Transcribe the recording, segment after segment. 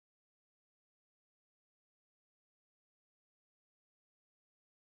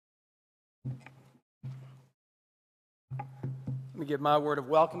Let me give my word of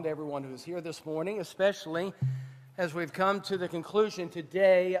welcome to everyone who is here this morning, especially as we've come to the conclusion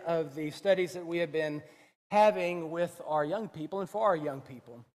today of the studies that we have been having with our young people and for our young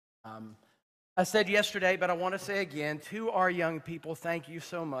people. I said yesterday, but I want to say again, to our young people, thank you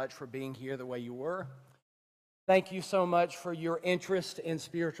so much for being here the way you were. Thank you so much for your interest in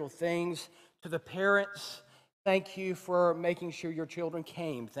spiritual things. To the parents, thank you for making sure your children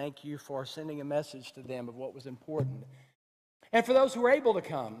came. Thank you for sending a message to them of what was important. And for those who were able to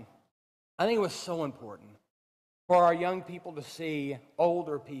come, I think it was so important for our young people to see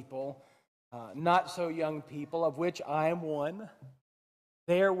older people, not so young people, of which I am one,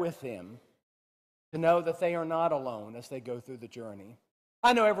 there with them, to know that they are not alone as they go through the journey.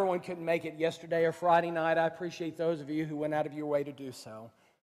 I know everyone couldn't make it yesterday or Friday night. I appreciate those of you who went out of your way to do so.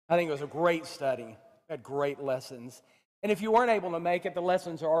 I think it was a great study, had great lessons. And if you weren't able to make it, the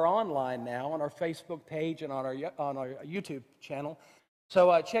lessons are online now on our Facebook page and on our YouTube channel.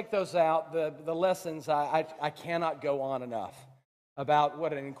 So check those out. The lessons, I cannot go on enough about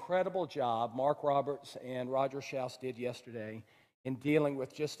what an incredible job Mark Roberts and Roger Schaus did yesterday in dealing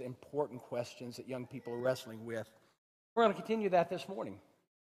with just important questions that young people are wrestling with. We're going to continue that this morning.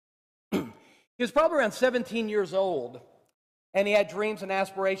 He was probably around 17 years old, and he had dreams and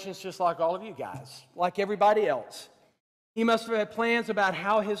aspirations just like all of you guys, like everybody else. He must have had plans about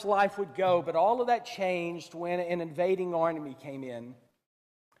how his life would go, but all of that changed when an invading army came in.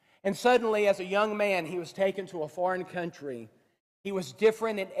 And suddenly, as a young man, he was taken to a foreign country. He was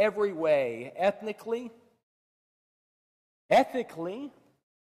different in every way, ethnically,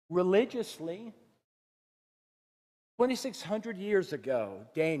 religiously. 2,600 years ago,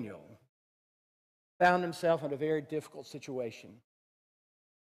 Daniel found himself in a very difficult situation.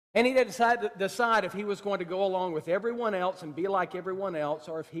 And he had to decide if he was going to go along with everyone else and be like everyone else,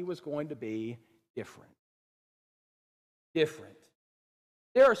 or if he was going to be different. Different.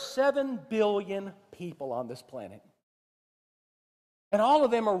 There are 7 billion people on this planet. And all of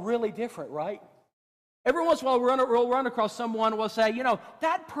them are really different, right? Every once in a while we'll run across someone and we'll say, you know,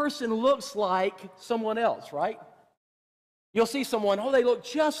 that person looks like someone else, right? You'll see someone, oh, they look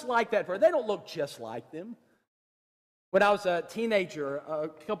just like that person. They don't look just like them. When I was a teenager, a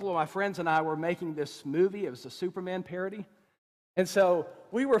couple of my friends and I were making this movie. It was a Superman parody. And so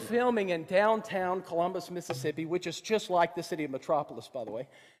we were filming in downtown Columbus, Mississippi, which is just like the city of Metropolis, by the way.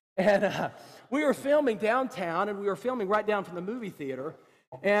 And we were filming downtown, and we were filming right down from the movie theater.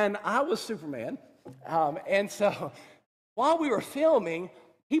 And I was Superman. And so while we were filming,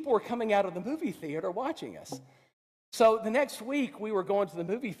 people were coming out of the movie theater watching us. So the next week, we were going to the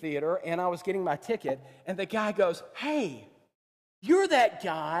movie theater, and I was getting my ticket, and the guy goes, hey, you're that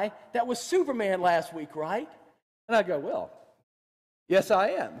guy that was Superman last week, right? And I go, well, yes,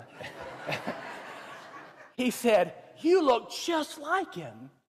 I am. He said, you look just like him.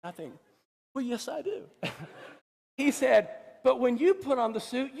 I think, well, yes, I do. He said, but when you put on the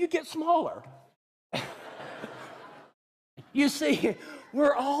suit, you get smaller. You see,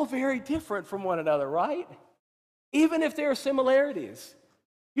 we're all very different from one another, right? Even if there are similarities.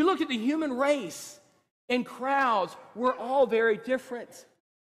 You look at the human race in crowds, we're all very different.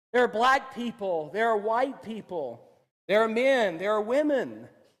 There are black people, there are white people, there are men, there are women.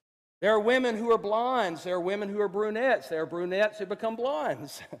 There are women who are blondes, there are women who are brunettes, there are brunettes who become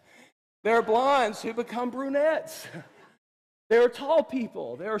blondes. There are blondes who become brunettes. There are tall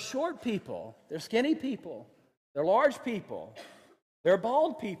people, there are short people, there are skinny people, there are large people, there are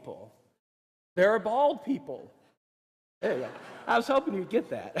bald people, there are bald people. There you go. I was hoping you'd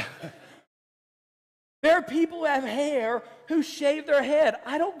get that. There are people who have hair who shave their head.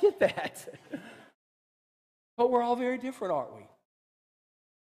 I don't get that. But we're all very different, aren't we?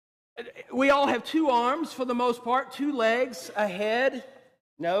 We all have 2 arms for the most part, 2 legs, a head,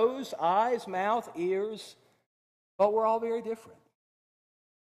 nose, eyes, mouth, ears. But we're all very different.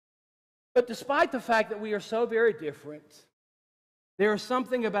 But despite the fact that we are so very different, there is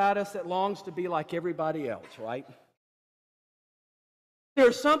something about us that longs to be like everybody else, right?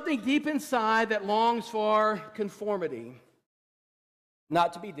 There's something deep inside that longs for conformity,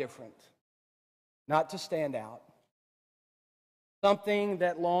 not to be different, not to stand out. Something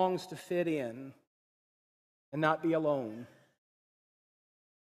that longs to fit in and not be alone.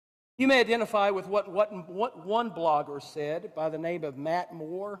 You may identify with what one blogger said by the name of Matt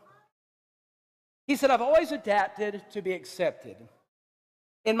Moore. He said, I've always adapted to be accepted.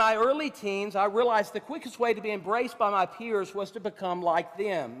 In my early teens, I realized the quickest way to be embraced by my peers was to become like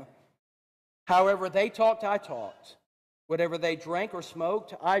them. However they talked, I talked. Whatever they drank or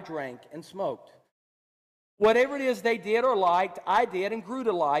smoked, I drank and smoked. Whatever it is they did or liked, I did and grew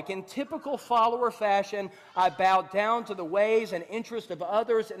to like. In typical follower fashion, I bowed down to the ways and interests of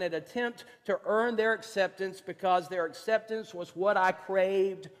others in an attempt to earn their acceptance because their acceptance was what I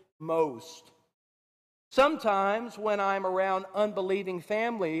craved most. Sometimes when I'm around unbelieving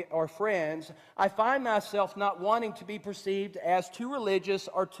family or friends, I find myself not wanting to be perceived as too religious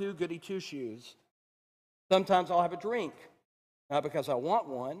or too goody two-shoes. Sometimes I'll have a drink, not because I want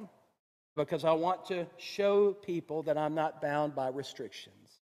one, because I want to show people that I'm not bound by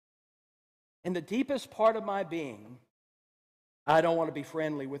restrictions. In the deepest part of my being, I don't want to be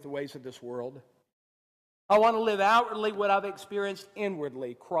friendly with the ways of this world. I want to live outwardly what I've experienced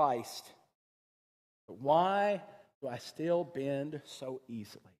inwardly, Christ. But why do I still bend so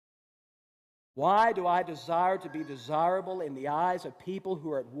easily? Why do I desire to be desirable in the eyes of people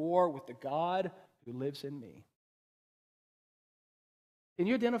who are at war with the God who lives in me? Can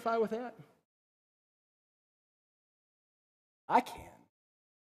you identify with that? I can.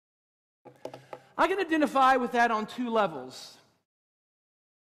 I can identify with that on two levels.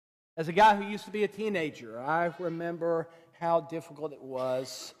 As a guy who used to be a teenager, I remember how difficult it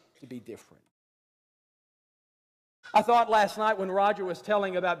was to be different. I thought last night when Roger was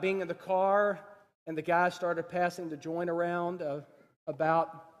telling about being in the car and the guy started passing the joint around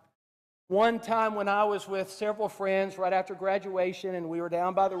about one time when I was with several friends right after graduation and we were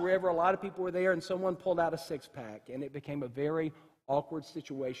down by the river, a lot of people were there, and someone pulled out a six-pack, and it became a very awkward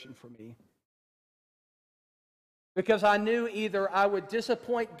situation for me. Because I knew either I would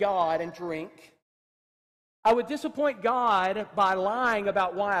disappoint God and drink, I would disappoint God by lying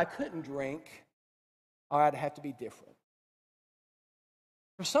about why I couldn't drink, or I'd have to be different.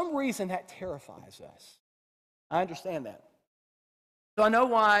 For some reason, that terrifies us. I understand that. So I know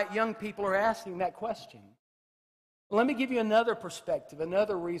why young people are asking that question. Let me give you another perspective,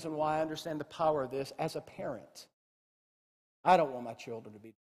 another reason why I understand the power of this as a parent. I don't want my children to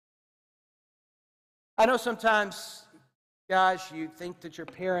be. I know sometimes, guys, you think that your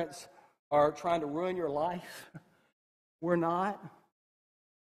parents are trying to ruin your life. We're not.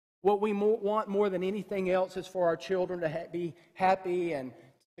 What we want more than anything else is for our children to be happy and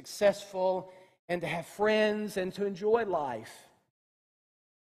successful and to have friends and to enjoy life.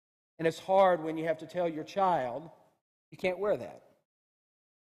 And it's hard when you have to tell your child, you can't wear that.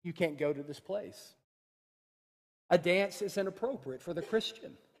 You can't go to this place. A dance is inappropriate for the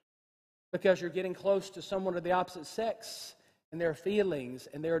Christian because you're getting close to someone of the opposite sex and their feelings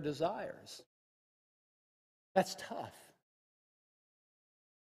and their desires. That's tough.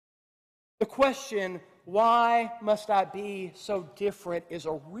 The question, why must I be so different, is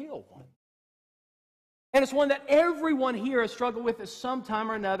a real one. And it's one that everyone here has struggled with at some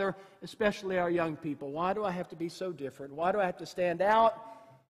time or another, especially our young people. Why do I have to be so different? Why do I have to stand out?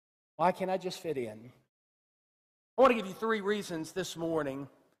 Why can't I just fit in? I want to give you 3 reasons this morning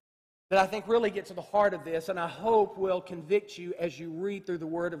that I think really get to the heart of this, and I hope will convict you as you read through the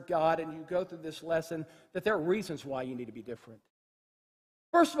Word of God and you go through this lesson, that there are reasons why you need to be different.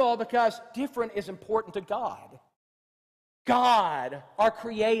 First of all, because different is important to God. God, our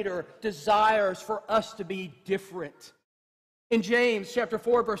Creator, desires for us to be different. In James chapter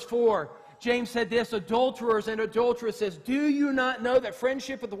 4, verse 4, James said this, adulterers and adulteresses, do you not know that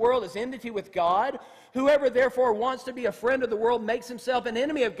friendship with the world is enmity with God? Whoever therefore wants to be a friend of the world makes himself an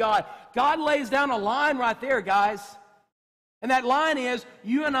enemy of God. God lays down a line right there, guys. And that line is,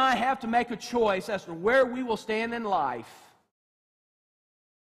 you and I have to make a choice as to where we will stand in life.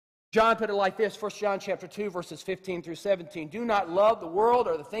 John put it like this, 1 John chapter 2, verses 15 through 17. Do not love the world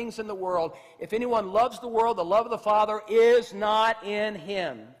or the things in the world. If anyone loves the world, the love of the Father is not in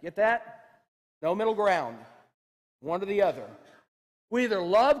him. Get that? No middle ground. One or the other. We either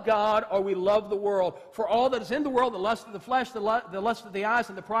love God or we love the world. For all that is in the world, the lust of the flesh, the lust of the eyes,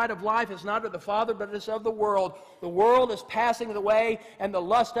 and the pride of life is not of the Father, but it is of the world. The world is passing away and the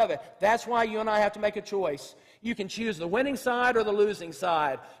lust of it. That's why you and I have to make a choice. You can choose the winning side or the losing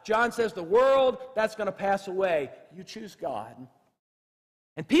side. John says the world, that's going to pass away. You choose God.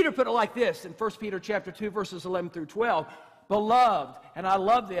 And Peter put it like this in 1 Peter chapter 2, verses 11 through 12. Beloved, and I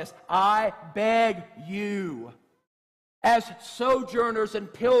love this, I beg you, as sojourners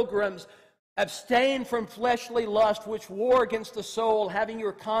and pilgrims, abstain from fleshly lust which war against the soul, having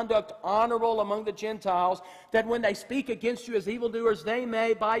your conduct honorable among the Gentiles, that when they speak against you as evildoers, they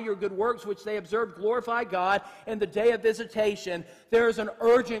may, by your good works which they observe, glorify God in the day of visitation. There is an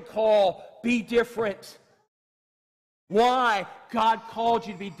urgent call. Be different. Why? God called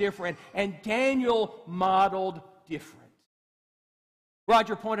you to be different, and Daniel modeled different.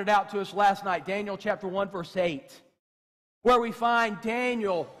 Roger pointed out to us last night, Daniel chapter 1, verse 8, where we find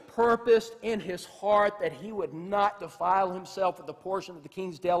Daniel purposed in his heart that he would not defile himself with the portion of the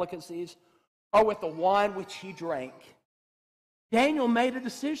king's delicacies or with the wine which he drank. Daniel made a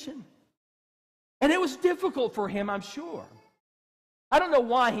decision. And it was difficult for him, I'm sure. I don't know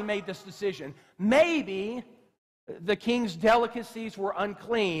why he made this decision. Maybe the king's delicacies were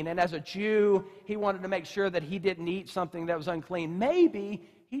unclean, and as a Jew, he wanted to make sure that he didn't eat something that was unclean. Maybe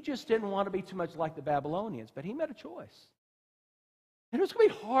he just didn't want to be too much like the Babylonians, but he made a choice. And it was going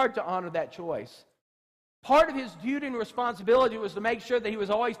to be hard to honor that choice. Part of his duty and responsibility was to make sure that he was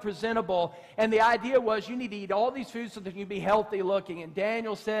always presentable, and the idea was you need to eat all these foods so that you can be healthy looking. And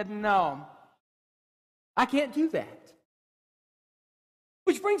Daniel said, no, I can't do that.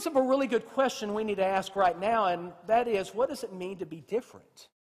 Which brings up a really good question we need to ask right now, and that is, what does it mean to be different?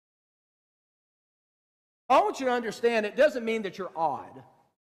 I want you to understand it doesn't mean that you're odd.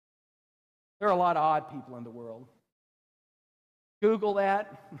 There are a lot of odd people in the world. Google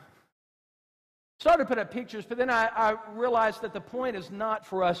that. Started to put up pictures, but then I realized that the point is not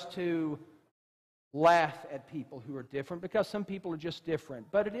for us to laugh at people who are different, because some people are just different.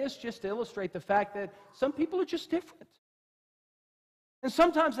 But it is just to illustrate the fact that some people are just different. And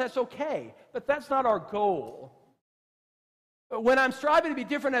sometimes that's okay, but that's not our goal. When I'm striving to be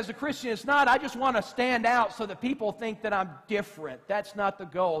different as a Christian, it's not, I just want to stand out so that people think that I'm different. That's not the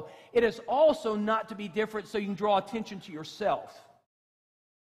goal. It is also not to be different so you can draw attention to yourself.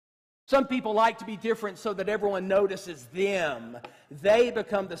 Some people like to be different so that everyone notices them. They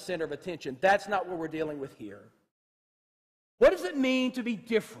become the center of attention. That's not what we're dealing with here. What does it mean to be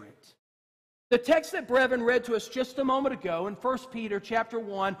different? The text that Brevin read to us just a moment ago in 1 Peter chapter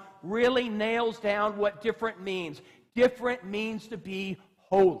 1 really nails down what different means. Different means to be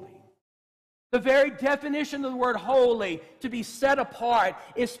holy. The very definition of the word holy, to be set apart,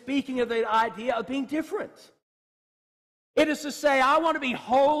 is speaking of the idea of being different. It is to say, I want to be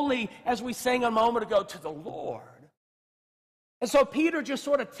holy, as we sang a moment ago, to the Lord. And so Peter just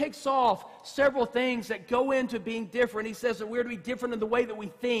sort of ticks off several things that go into being different. He says that we're to be different in the way that we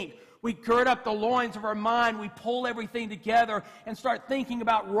think. We gird up the loins of our mind. We pull everything together and start thinking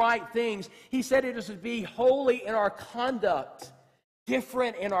about right things. He said it is to be holy in our conduct,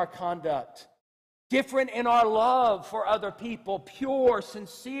 different in our conduct, different in our love for other people, pure,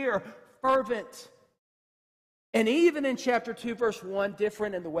 sincere, fervent. And even in chapter 2, verse 1,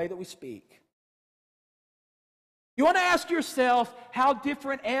 different in the way that we speak. You want to ask yourself, how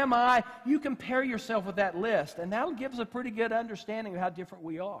different am I? You compare yourself with that list, and that'll give us a pretty good understanding of how different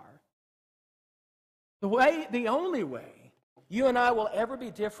we are. The only way you and I will ever be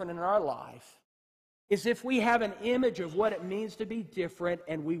different in our life is if we have an image of what it means to be different,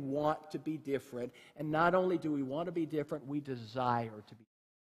 and we want to be different. And not only do we want to be different, we desire to be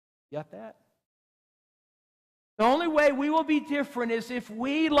different. You got that? The only way we will be different is if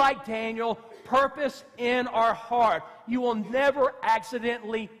we, like Daniel, purpose in our heart. You will never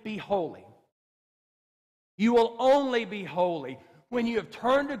accidentally be holy. You will only be holy when you have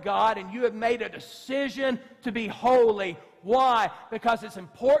turned to God and you have made a decision to be holy. Why? Because it's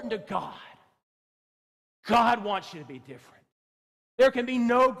important to God. God wants you to be different. There can be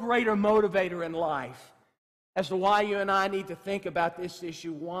no greater motivator in life as to why you and I need to think about this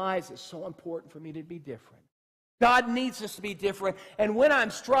issue. Why is it so important for me to be different? God needs us to be different. And when I'm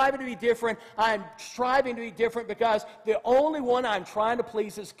striving to be different, I'm striving to be different because the only one I'm trying to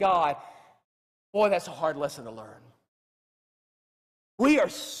please is God. Boy, that's a hard lesson to learn. We are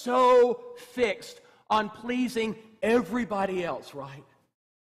so fixed on pleasing everybody else, right?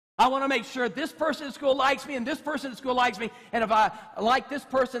 I want to make sure this person at school likes me and this person at school likes me. And if I like this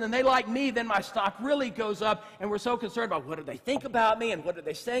person and they like me, then my stock really goes up. And we're so concerned about what do they think about me and what are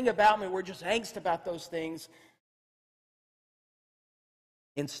they saying about me. We're just angst about those things.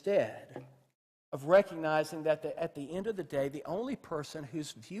 Instead of recognizing that at the end of the day, the only person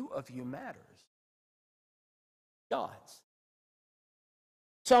whose view of you matters is God's.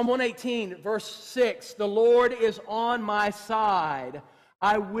 Psalm 118, verse 6, the Lord is on my side.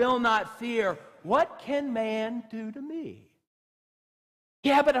 I will not fear. What can man do to me?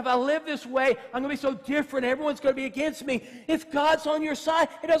 Yeah, but if I live this way, I'm going to be so different. Everyone's going to be against me. If God's on your side,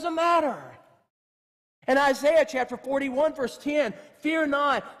 it doesn't matter. And Isaiah chapter 41, verse 10, fear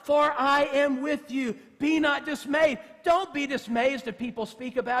not, for I am with you. Be not dismayed. Don't be dismayed if people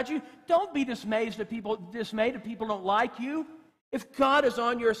speak about you. Don't be dismayed if people don't like you. If God is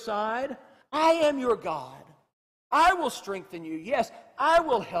on your side, I am your God. I will strengthen you. Yes, I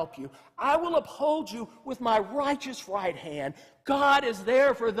will help you. I will uphold you with my righteous right hand. God is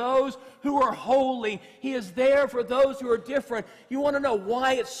there for those who are holy. He is there for those who are different. You want to know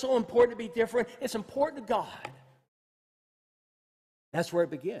why it's so important to be different? It's important to God. That's where it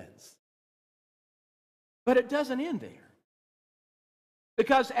begins. But it doesn't end there.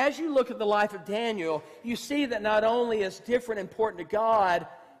 Because as you look at the life of Daniel, you see that not only is different important to God,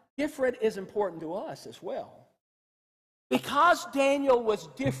 different is important to us as well. Because Daniel was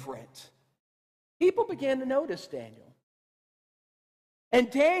different, people began to notice Daniel.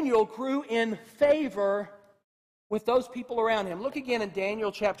 And Daniel grew in favor with those people around him. Look again in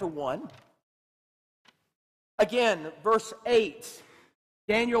Daniel chapter 1. Again, verse 8.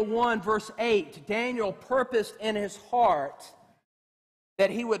 Daniel 1, verse 8. Daniel purposed in his heart that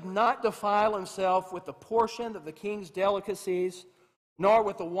he would not defile himself with the portion of the king's delicacies, nor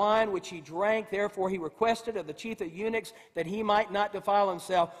with the wine which he drank. Therefore he requested of the chief of eunuchs that he might not defile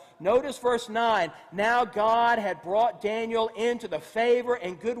himself. Notice verse 9. Now God had brought Daniel into the favor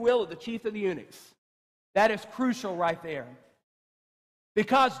and goodwill of the chief of the eunuchs. That is crucial right there.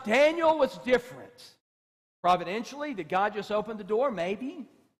 Because Daniel was different. Providentially, did God just open the door? Maybe.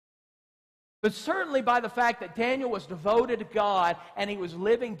 But certainly by the fact that Daniel was devoted to God and he was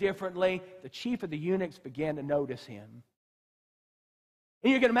living differently, the chief of the eunuchs began to notice him.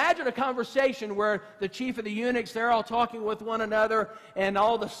 And you can imagine a conversation where the chief of the eunuchs, they're all talking with one another, and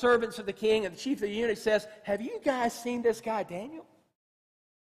all the servants of the king, and the chief of the eunuchs says, have you guys seen this guy, Daniel?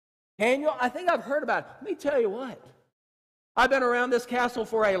 Daniel, I think I've heard about it. Let me tell you what. I've been around this castle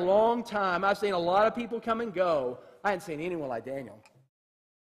for a long time. I've seen a lot of people come and go. I hadn't seen anyone like Daniel.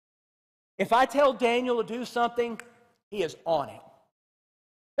 If I tell Daniel to do something, he is on it.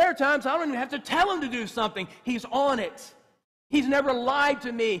 There are times I don't even have to tell him to do something. He's on it. He's never lied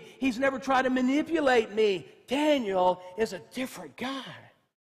to me. He's never tried to manipulate me. Daniel is a different guy.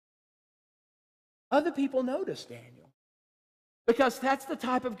 Other people notice Daniel because that's the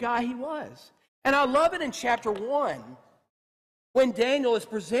type of guy he was. And I love it in chapter 1 when Daniel is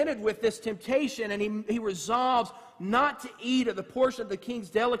presented with this temptation and he resolves not to eat of the portion of the king's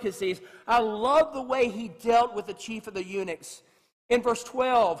delicacies. I love the way he dealt with the chief of the eunuchs. In verse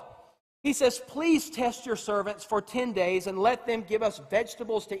 12, he says, please test your servants for 10 days and let them give us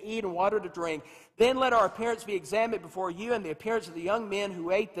vegetables to eat and water to drink. Then let our appearance be examined before you and the appearance of the young men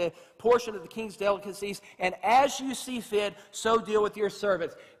who ate the portion of the king's delicacies. And as you see fit, so deal with your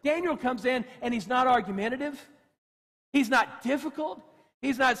servants. Daniel comes in and he's not argumentative. He's not difficult.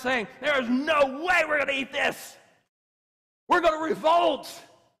 He's not saying, there is no way we're going to eat this. We're going to revolt.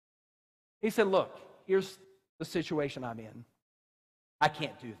 He said, look, here's the situation I'm in. I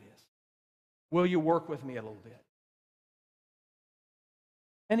can't do this. Will you work with me a little bit?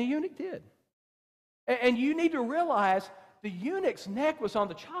 And the eunuch did. And you need to realize the eunuch's neck was on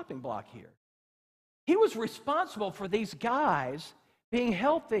the chopping block here. He was responsible for these guys being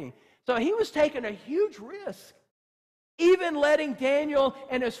healthy. So he was taking a huge risk. Even letting Daniel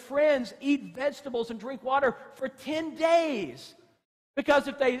and his friends eat vegetables and drink water for 10 days. Because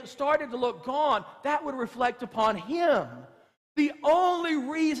if they started to look gone, that would reflect upon him. The only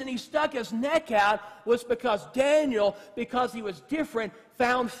reason he stuck his neck out was because Daniel, because he was different,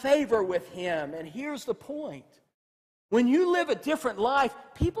 found favor with him. And here's the point. When you live a different life,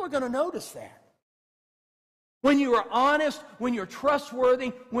 people are going to notice that. When you are honest, when you're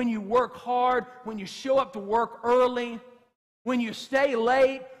trustworthy, when you work hard, when you show up to work early, when you stay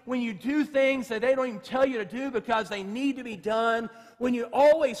late, when you do things that they don't even tell you to do because they need to be done, when you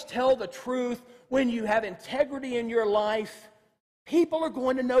always tell the truth, when you have integrity in your life, people are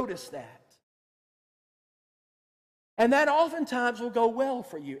going to notice that. And that oftentimes will go well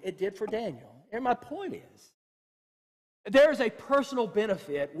for you. It did for Daniel. And my point is, there is a personal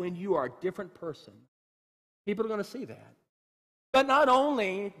benefit when you are a different person. People are going to see that. But not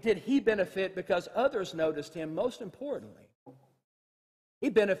only did he benefit because others noticed him, most importantly, he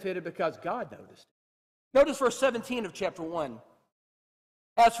benefited because God noticed him. Notice verse 17 of chapter 1.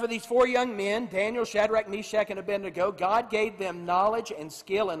 As for these 4 young men, Daniel, Shadrach, Meshach, and Abednego, God gave them knowledge and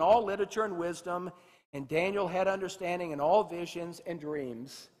skill in all literature and wisdom, and Daniel had understanding in all visions and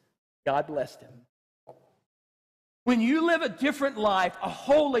dreams. God blessed him. When you live a different life, a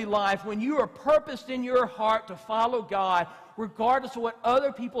holy life, when you are purposed in your heart to follow God, regardless of what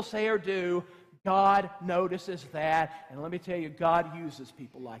other people say or do, God notices that. And let me tell you, God uses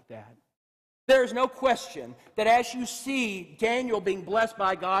people like that. There is no question that as you see Daniel being blessed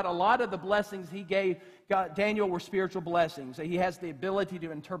by God, a lot of the blessings he gave Daniel were spiritual blessings. He has the ability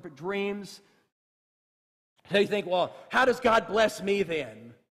to interpret dreams. So you think, well, how does God bless me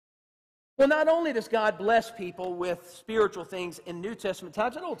then? Well, not only does God bless people with spiritual things in New Testament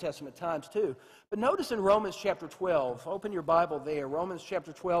times and Old Testament times too, but notice in Romans chapter 12, open your Bible there, Romans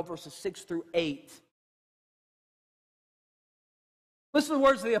chapter 12, verses 6 through 8. Listen to the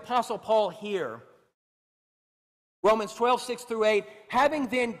words of the Apostle Paul here. Romans 12, 6 through 8, having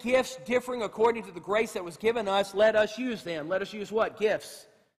then gifts differing according to the grace that was given us, let us use them. Let us use what? Gifts.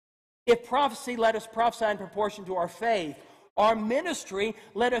 If prophecy, let us prophesy in proportion to our faith. Our ministry,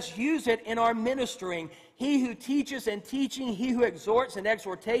 let us use it in our ministering. He who teaches and teaching, he who exhorts in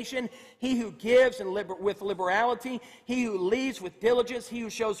exhortation, he who gives with liberality, he who leads with diligence, he who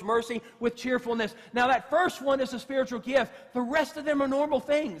shows mercy with cheerfulness. Now that first one is a spiritual gift. The rest of them are normal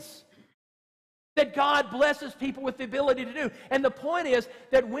things that God blesses people with the ability to do. And the point is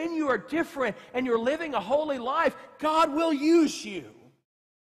that when you are different and you're living a holy life, God will use you.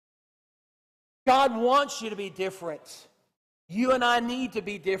 God wants you to be different. You and I need to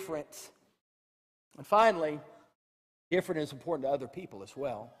be different. And finally, different is important to other people as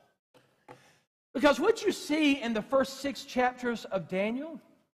well. Because what you see in the first 6 chapters of Daniel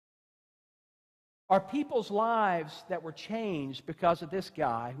are people's lives that were changed because of this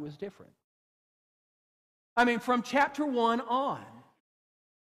guy who was different. I mean, from chapter 1 on,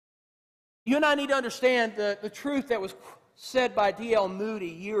 you and I need to understand the truth that was said by D.L. Moody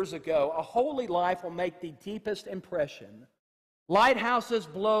years ago. A holy life will make the deepest impression. Lighthouses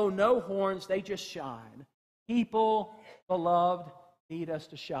blow no horns, they just shine. People, beloved, need us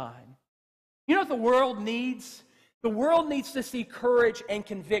to shine. You know what the world needs? The world needs to see courage and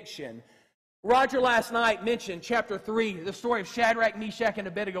conviction. Roger last night mentioned chapter 3, the story of Shadrach, Meshach, and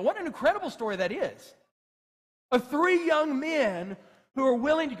Abednego. What an incredible story that is. Of 3 young men who are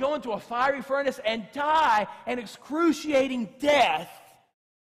willing to go into a fiery furnace and die an excruciating death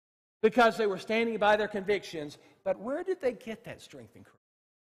because they were standing by their convictions. But where did they get that strength and courage?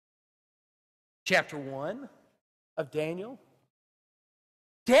 Chapter 1 of Daniel.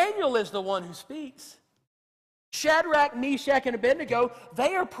 Daniel is the one who speaks. Shadrach, Meshach, and Abednego,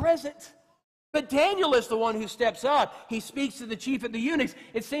 they are present. But Daniel is the one who steps up. He speaks to the chief of the eunuchs.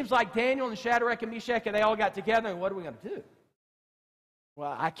 It seems like Daniel and Shadrach and Meshach, and they all got together, and what are we going to do?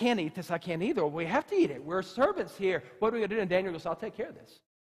 Well, I can't eat this, I can't either. We have to eat it. We're servants here. What are we going to do? And Daniel goes, I'll take care of this.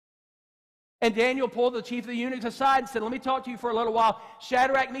 And Daniel pulled the chief of the eunuchs aside and said, let me talk to you for a little while.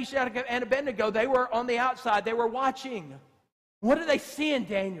 Shadrach, Meshach, and Abednego, they were on the outside. They were watching. What did they see in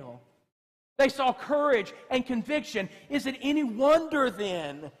Daniel? They saw courage and conviction. Is it any wonder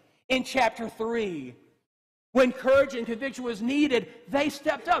then in chapter 3, when courage and conviction was needed, they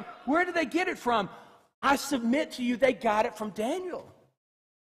stepped up? Where did they get it from? I submit to you, they got it from Daniel.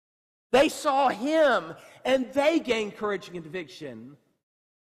 They saw him, and they gained courage and conviction.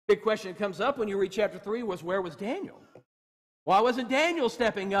 Big question that comes up when you read chapter 3 was, where was Daniel? Why wasn't Daniel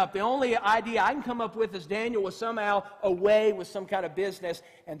stepping up? The only idea I can come up with is Daniel was somehow away with some kind of business,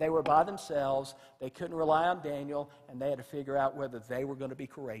 and they were by themselves. They couldn't rely on Daniel, and they had to figure out whether they were going to be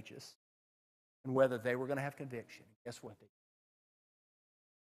courageous and whether they were going to have conviction. Guess what?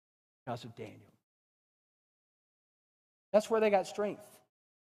 Because of Daniel. That's where they got strength,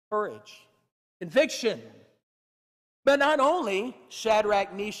 courage, conviction. But not only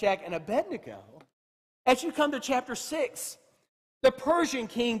Shadrach, Meshach, and Abednego. As you come to chapter 6, the Persian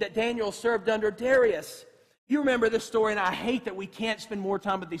king that Daniel served under, Darius. You remember this story, and I hate that we can't spend more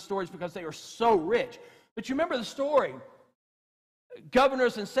time with these stories because they are so rich. But you remember the story.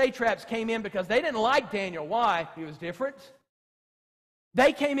 Governors and satraps came in because they didn't like Daniel. Why? He was different.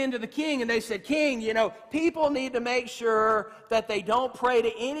 They came into the king and they said, King, you know, people need to make sure that they don't pray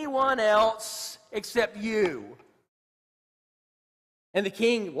to anyone else except you. And the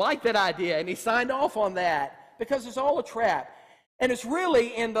king liked that idea, and he signed off on that because it's all a trap. And it's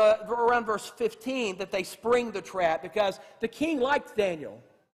really in around verse 15 that they spring the trap, because the king liked Daniel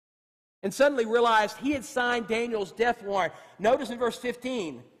and suddenly realized he had signed Daniel's death warrant. Notice in verse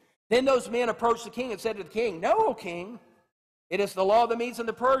 15, then those men approached the king and said to the king, No, O king, it is the law of the Medes and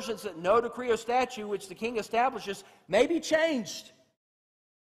the Persians that no decree or statute which the king establishes may be changed.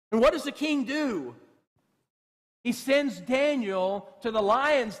 And what does the king do? He sends Daniel to the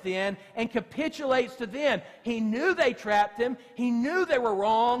lion's den and capitulates to them. He knew they trapped him. He knew they were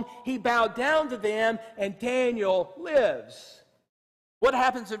wrong. He bowed down to them, and Daniel lives. What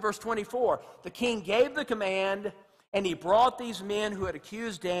happens in verse 24? The king gave the command, and he brought these men who had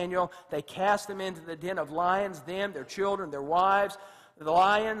accused Daniel. They cast them into the den of lions, them, their children, their wives. The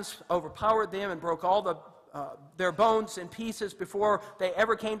lions overpowered them and broke all their bones in pieces before they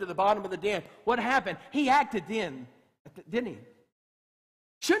ever came to the bottom of the den. What happened? He acted then, didn't he?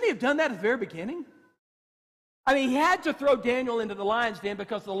 Shouldn't he have done that at the very beginning? I mean, he had to throw Daniel into the lion's den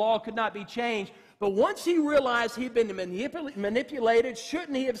because the law could not be changed. But once he realized he'd been manipulated,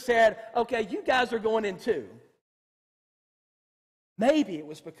 shouldn't he have said, okay, you guys are going in too? Maybe it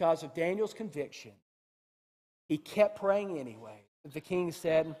was because of Daniel's conviction. He kept praying anyway. The king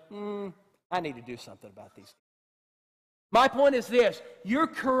said, I need to do something about these. My point is this: your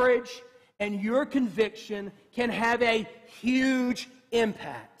courage and your conviction can have a huge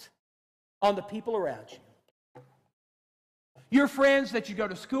impact on the people around you. Your friends that you go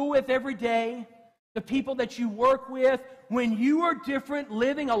to school with every day, the people that you work with, when you are different,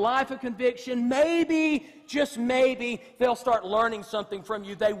 living a life of conviction, maybe, just maybe, they'll start learning something from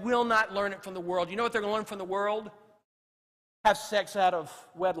you. They will not learn it from the world. You know what they're going to learn from the world? Have sex out of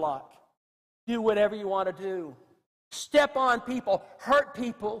wedlock. Do whatever you want to do. Step on people, hurt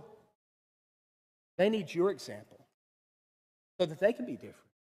people. They need your example so that they can be different.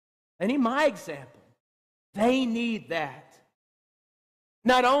 They need my example. They need that.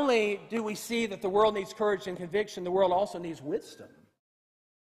 Not only do we see that the world needs courage and conviction, the world also needs wisdom.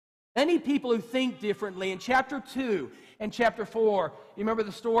 They need people who think differently. In chapter 2 and chapter 4, you remember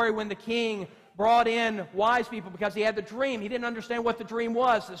the story when the king brought in wise people because he had the dream. He didn't understand what the dream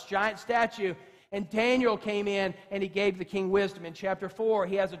was, this giant statue. And Daniel came in and he gave the king wisdom. In chapter 4,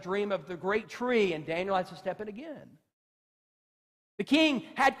 he has a dream of the great tree, and Daniel has to step in again. The king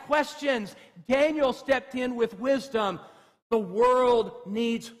had questions. Daniel stepped in with wisdom. The world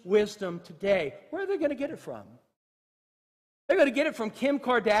needs wisdom today. Where are they going to get it from? They're going to get it from Kim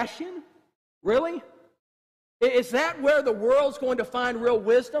Kardashian? Really? Is that where the world's going to find real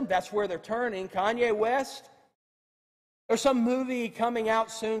wisdom? That's where they're turning. Kanye West? There's some movie coming out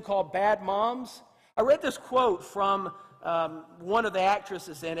soon called Bad Moms. I read this quote from one of the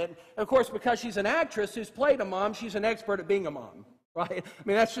actresses in it. Of course, because she's an actress who's played a mom, she's an expert at being a mom, right? I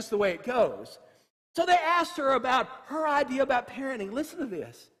mean, that's just the way it goes. So they asked her about her idea about parenting. Listen to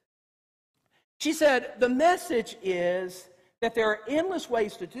this. She said, the message is that there are endless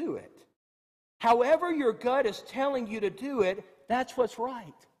ways to do it. However your gut is telling you to do it, that's what's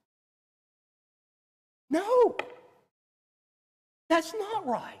right. No. That's not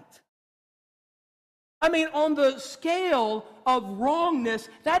right. I mean, on the scale of wrongness,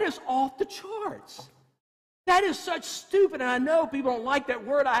 that is off the charts. That is such stupid, and I know people don't like that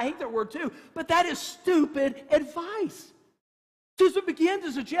word. I hate that word too, but that is stupid advice. To begin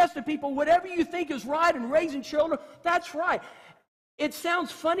to suggest to people whatever you think is right in raising children, that's right. It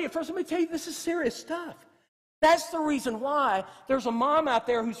sounds funny at first. Let me tell you, this is serious stuff. That's the reason why there's a mom out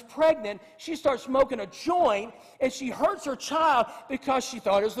there who's pregnant. She starts smoking a joint, and she hurts her child because she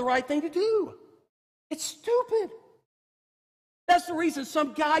thought it was the right thing to do. It's stupid. That's the reason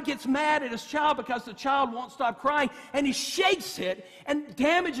some guy gets mad at his child because the child won't stop crying, and he shakes it and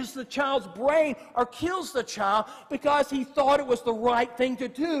damages the child's brain or kills the child because he thought it was the right thing to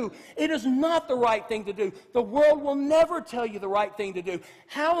do. It is not the right thing to do. The world will never tell you the right thing to do.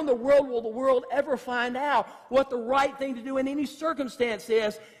 How in the world will the world ever find out what the right thing to do in any circumstance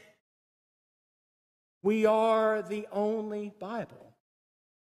is? We are the only Bible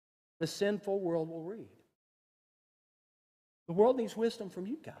the sinful world will read. The world needs wisdom from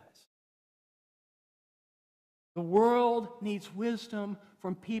you guys. The world needs wisdom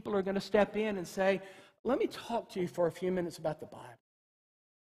from people who are going to step in and say, let me talk to you for a few minutes about the Bible.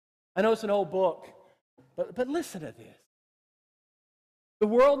 I know it's an old book, but listen to this. The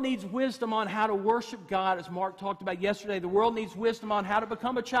world needs wisdom on how to worship God, as Mark talked about yesterday. The world needs wisdom on how to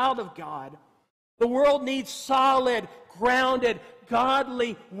become a child of God. The world needs solid, grounded,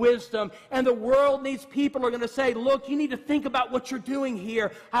 godly wisdom. And the world needs people who are going to say, look, you need to think about what you're doing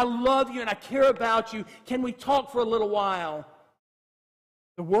here. I love you and I care about you. Can we talk for a little while?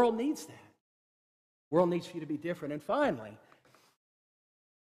 The world needs that. The world needs for you to be different. And finally,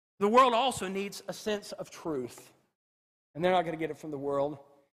 the world also needs a sense of truth. And they're not going to get it from the world.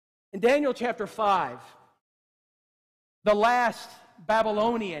 In Daniel chapter 5, the last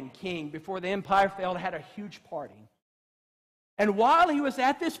Babylonian king before the empire fell had a huge party. And while he was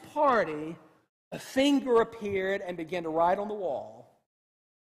at this party, a finger appeared and began to write on the wall.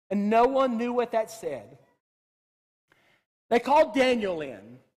 And no one knew what that said. They called Daniel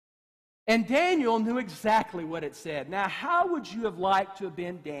in. And Daniel knew exactly what it said. Now, how would you have liked to have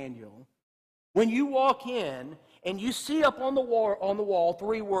been Daniel when you walk in and you see up on the wall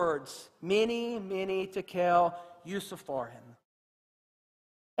 3 words, Mene, Tekel, Upharsin?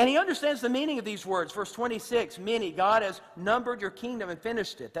 And he understands the meaning of these words. Verse 26, Mene, God has numbered your kingdom and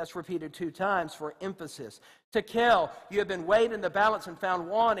finished it. That's repeated 2 times for emphasis. Tekel, you have been weighed in the balance and found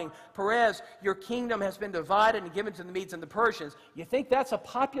wanting. Peres, your kingdom has been divided and given to the Medes and the Persians. You think that's a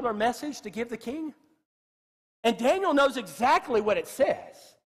popular message to give the king? And Daniel knows exactly what it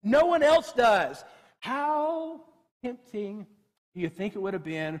says. No one else does. How tempting do you think it would have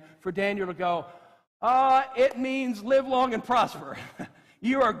been for Daniel to go, it means live long and prosper.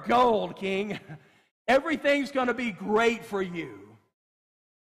 You are gold, king. Everything's going to be great for you.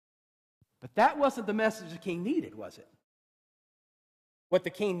 But that wasn't the message the king needed, was it? What the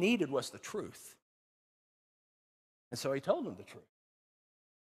king needed was the truth. And so he told him the truth.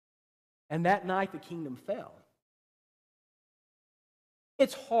 And that night the kingdom fell.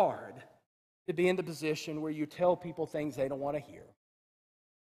 It's hard to be in the position where you tell people things they don't want to hear.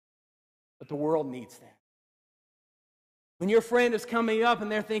 But the world needs that. When your friend is coming up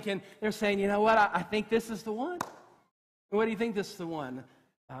and they're saying, you know what, I think this is the one. What do you think this is the one?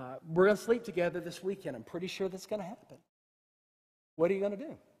 We're going to sleep together this weekend. I'm pretty sure that's going to happen. What are you going to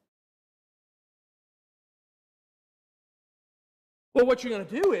do? Well, what you're going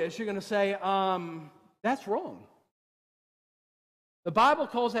to do is you're going to say, that's wrong. The Bible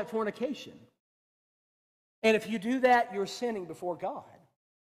calls that fornication. And if you do that, you're sinning before God.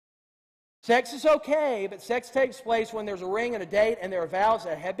 Sex is okay, but sex takes place when there's a ring and a date and there are vows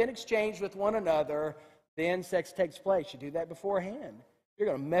that have been exchanged with one another. Then sex takes place. You do that beforehand. You're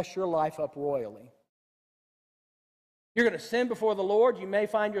going to mess your life up royally. You're going to sin before the Lord. You may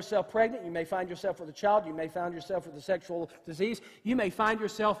find yourself pregnant. You may find yourself with a child. You may find yourself with a sexual disease. You may find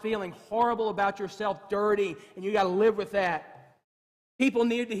yourself feeling horrible about yourself, dirty, and you got to live with that. People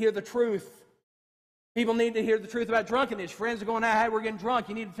need to hear the truth. People need to hear the truth about drunkenness. Friends are going out, hey, we're getting drunk.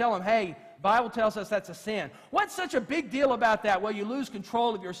 You need to tell them, hey, the Bible tells us that's a sin. What's such a big deal about that? Well, you lose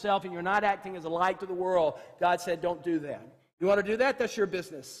control of yourself and you're not acting as a light to the world. God said, don't do that. You want to do that? That's your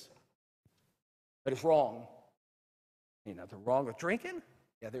business. But it's wrong. Ain't nothing wrong with drinking?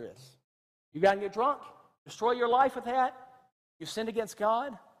 Yeah, there is. You got to get drunk? Destroy your life with that? You sinned against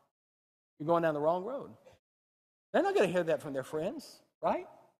God? You're going down the wrong road. They're not going to hear that from their friends, right?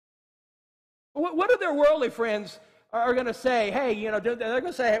 What are their worldly friends are going to say? Hey, they're going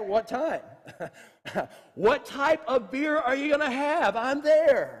to say, hey, what time? What type of beer are you going to have? I'm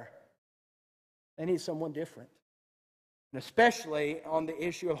there. They need someone different. And especially on the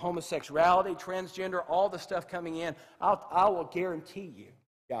issue of homosexuality, transgender, all the stuff coming in, I will guarantee you,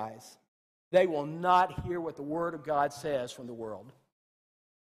 guys, they will not hear what the Word of God says from the world.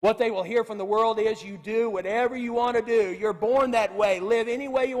 What they will hear from the world is you do whatever you want to do. You're born that way. Live any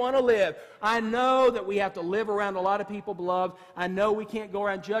way you want to live. I know that we have to live around a lot of people, beloved. I know we can't go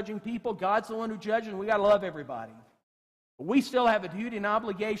around judging people. God's the one who judges, and we got to love everybody. But we still have a duty and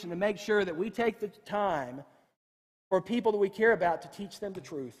obligation to make sure that we take the time for people that we care about to teach them the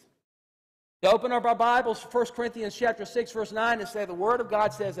truth. To open up our Bibles, 1 Corinthians chapter 6, verse 9, and say the Word of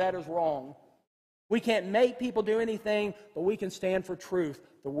God says that is wrong. We can't make people do anything, but we can stand for truth.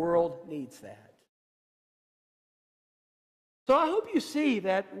 The world needs that. So I hope you see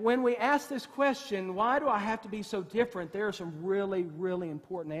that when we ask this question, why do I have to be so different, there are some really, really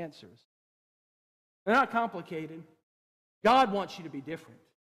important answers. They're not complicated. God wants you to be different.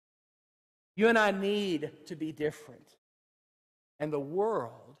 You and I need to be different. And the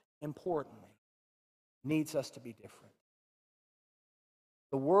world, importantly, needs us to be different.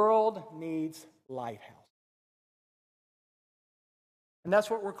 The world needs Lighthouse. And that's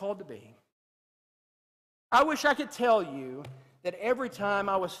what we're called to be. I wish I could tell you that every time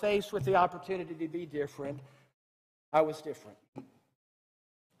I was faced with the opportunity to be different, I was different.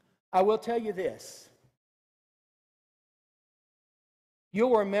 I will tell you this.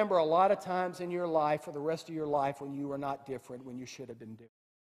 You'll remember a lot of times in your life, for the rest of your life, when you were not different, when you should have been different.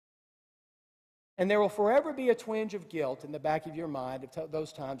 And there will forever be a twinge of guilt in the back of your mind of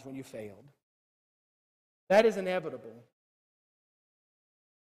those times when you failed. That is inevitable.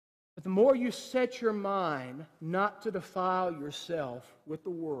 But the more you set your mind not to defile yourself with the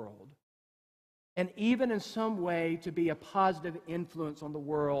world, and even in some way to be a positive influence on the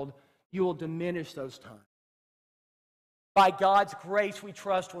world, you will diminish those times. By God's grace, we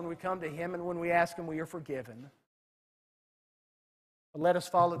trust when we come to Him and when we ask Him, we are forgiven. But let us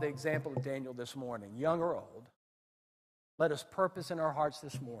follow the example of Daniel this morning, young or old. Let us purpose in our hearts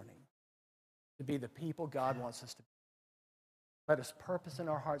this morning to be the people God wants us to be. Let us purpose in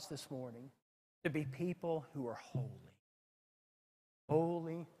our hearts this morning to be people who are holy.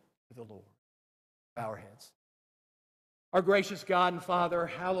 Holy to the Lord. Bow our heads. Our gracious God and Father,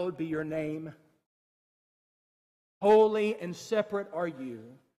 hallowed be your name. Holy and separate are you.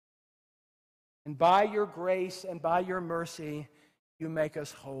 And by your grace and by your mercy, you make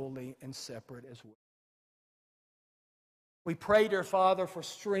us holy and separate as well. We pray, dear Father, for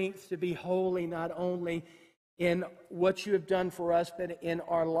strength to be holy not only in what you have done for us, but in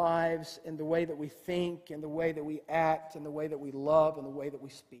our lives, in the way that we think, in the way that we act, in the way that we love, in the way that we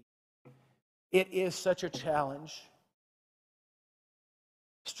speak. It is such a challenge.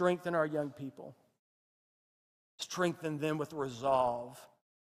 Strengthen our young people. Strengthen them with resolve.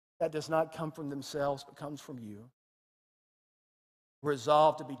 That does not come from themselves, but comes from you.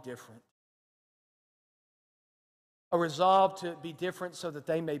 Resolve to be different. a resolve to be different so that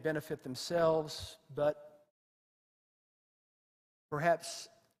they may benefit themselves, but perhaps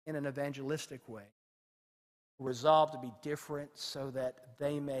in an evangelistic way. A resolve to be different so that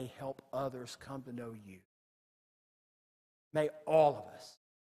they may help others come to know you. May all of us,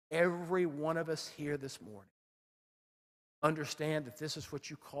 every one of us here this morning, understand that this is what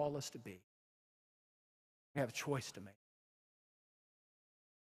you call us to be. We have a choice to make.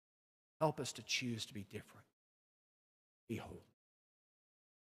 Help us to choose to be different. Be holy.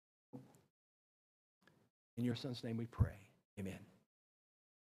 In your Son's name we pray. Amen.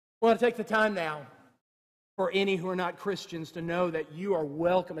 I want to take the time now for any who are not Christians to know that you are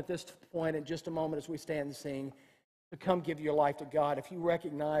welcome at this point in just a moment as we stand and sing to come give your life to God. If you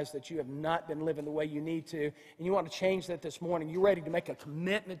recognize that you have not been living the way you need to and you want to change that this morning, you're ready to make a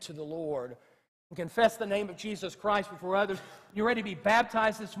commitment to the Lord and confess the name of Jesus Christ before others, you're ready to be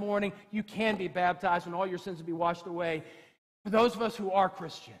baptized this morning, you can be baptized and all your sins will be washed away. For those of us who are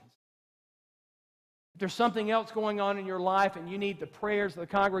Christians, if there's something else going on in your life and you need the prayers of the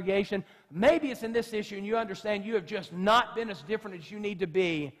congregation, maybe it's in this issue and you understand you have just not been as different as you need to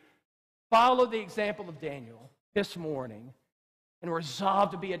be, follow the example of Daniel this morning and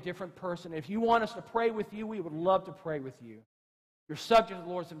resolve to be a different person. If you want us to pray with you, we would love to pray with you. You're subject to the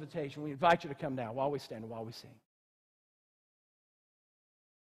Lord's invitation. We invite you to come now while we stand and while we sing.